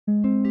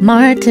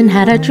Martin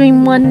had a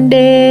dream one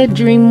day,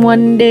 dream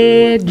one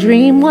day,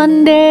 dream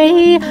one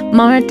day.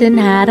 Martin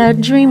had a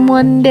dream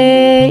one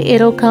day,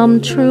 it'll come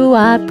true,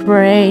 I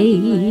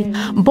pray.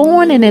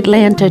 Born in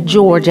Atlanta,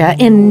 Georgia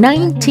in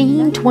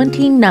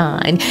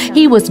 1929,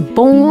 he was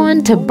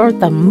born to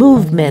birth a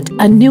movement,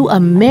 a new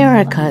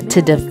America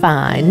to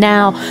define.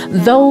 Now,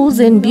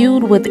 those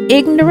imbued with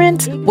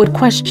ignorance would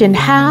question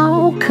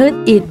how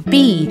could it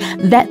be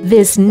that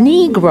this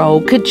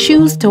Negro could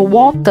choose to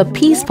walk the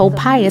peaceful,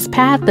 pious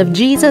path of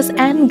Jesus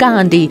and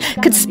Gandhi,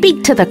 could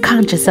speak to the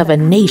conscience of a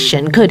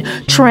nation, could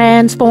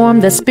transform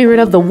the spirit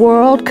of the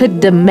world,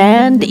 could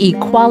demand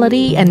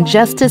equality and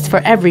justice for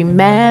every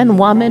man,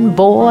 woman,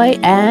 boy,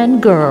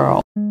 and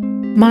girl.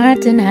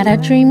 Martin had a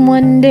dream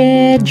one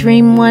day,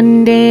 dream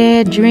one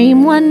day,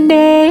 dream one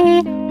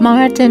day.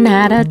 Martin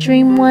had a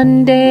dream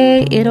one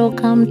day, it'll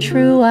come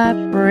true, I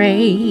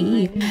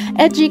pray.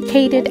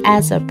 Educated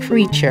as a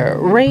preacher,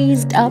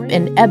 raised up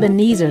in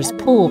Ebenezer's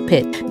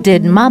pulpit,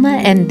 did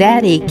Mama and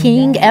Daddy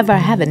King ever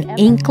have an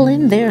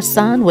inkling their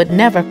son would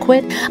never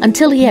quit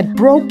until he had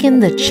broken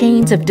the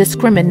chains of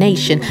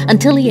discrimination,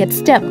 until he had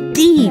stepped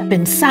deep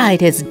inside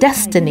his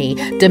destiny,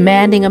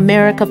 demanding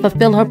America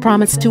fulfill her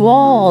promise to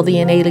all the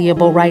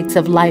inalienable rights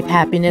of life,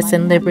 happiness,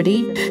 and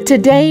liberty?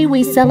 Today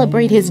we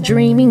celebrate his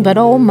dreaming, but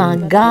oh my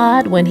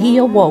God, when he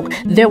awoke,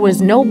 there was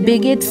no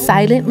bigot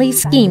silently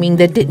scheming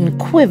that didn't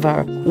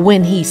quiver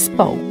when he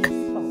spoke.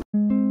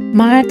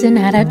 Martin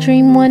had a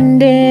dream one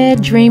day,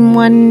 dream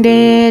one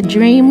day,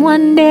 dream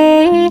one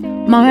day.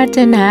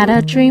 Martin had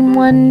a dream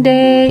one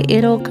day,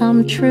 it'll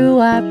come true,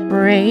 I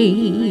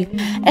pray.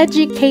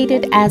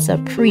 Educated as a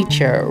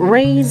preacher,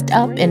 raised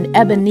up in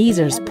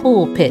Ebenezer's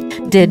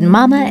pulpit, did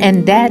Mama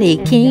and Daddy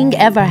King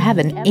ever have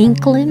an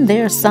inkling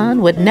their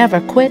son would never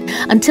quit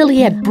until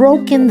he had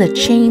broken the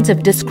chains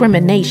of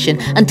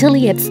discrimination, until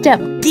he had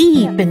stepped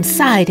deep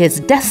inside his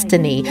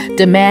destiny,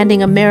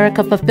 demanding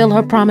America fulfill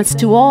her promise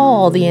to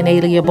all the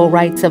inalienable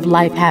rights of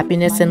life,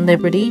 happiness, and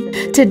liberty?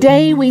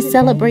 Today we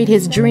celebrate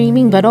his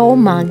dreaming, but oh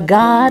my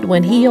God,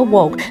 when he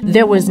awoke,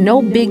 there was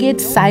no bigot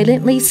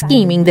silently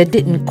scheming that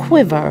didn't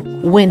quiver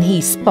when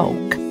he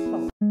spoke.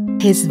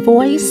 His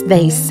voice,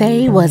 they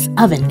say, was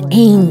of an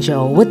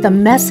angel, with a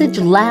message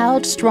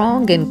loud,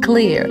 strong, and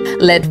clear.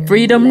 Let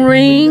freedom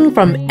ring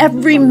from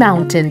every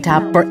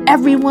mountaintop for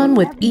everyone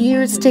with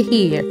ears to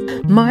hear.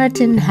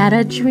 Martin had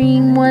a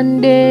dream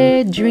one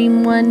day,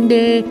 dream one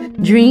day,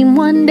 dream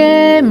one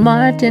day.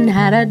 Martin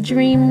had a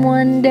dream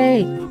one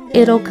day,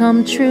 it'll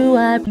come true,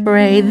 I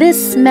pray.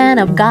 This man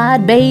of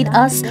God bade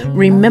us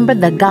remember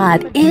the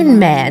God in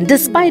man.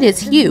 Despite his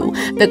hue,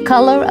 the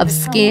color of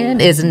skin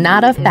is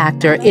not a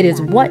factor. It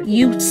is what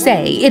you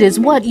say. It is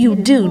what you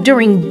do.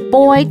 During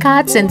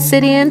boycotts and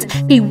sit-ins,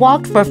 he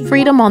walked for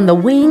freedom on the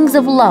wings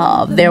of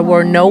love. There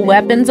were no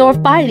weapons or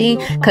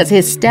fighting, 'cause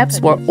his steps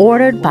were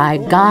ordered by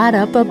God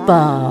up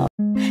above.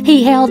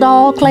 He held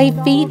all clay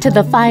feet to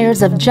the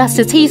fires of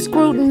justice. He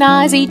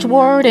scrutinized each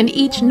word and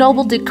each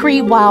noble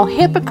decree, while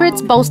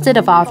hypocrites boasted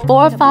of our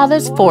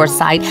forefathers'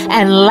 foresight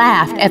and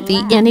laughed at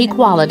the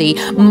inequality.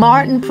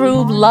 Martin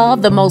proved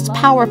love the most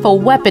powerful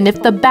weapon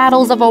if the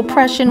battles of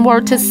oppression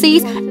were to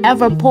cease,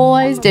 ever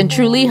poised and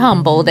truly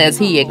humbled as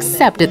he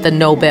accepted the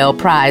Nobel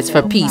Prize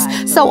for Peace.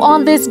 So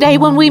on this day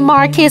when we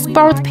mark his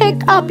birth,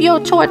 pick up your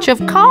torch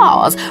of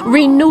cause.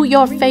 Renew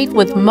your faith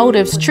with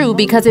motives true,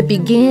 because it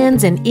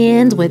begins and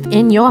ends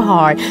within your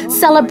heart.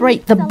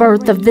 Celebrate the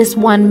birth of this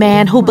one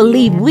man who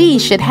believed we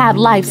should have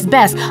life's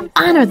best.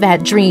 Honor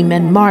that dream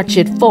and march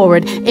it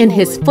forward in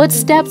his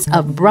footsteps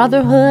of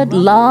brotherhood,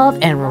 love,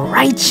 and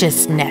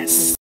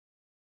righteousness.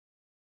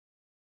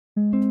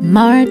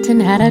 Martin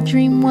had a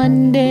dream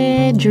one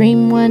day,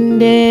 dream one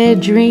day,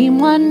 dream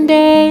one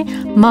day.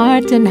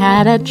 Martin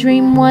had a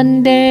dream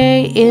one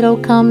day, it'll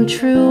come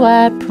true,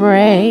 I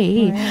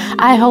pray.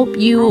 I hope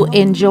you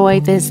enjoy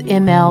this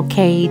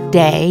MLK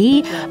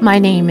Day. My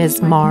name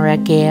is Maura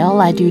Gale.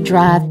 I do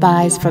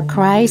drive-bys for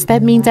Christ.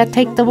 That means I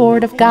take the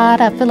word of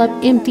God, I fill up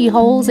empty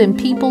holes in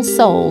people's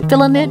soul,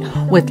 filling it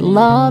with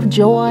love,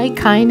 joy,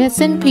 kindness,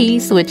 and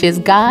peace, which is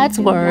God's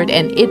word,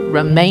 and it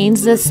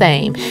remains the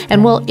same.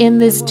 And we'll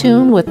end this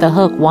tune with the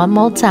hook one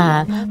more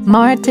time.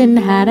 Martin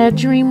had a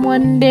dream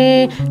one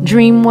day,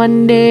 dream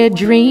one day,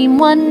 dream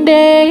one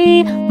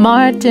day.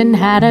 Martin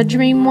had a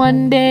dream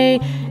one day,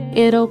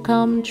 it'll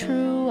come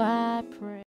true.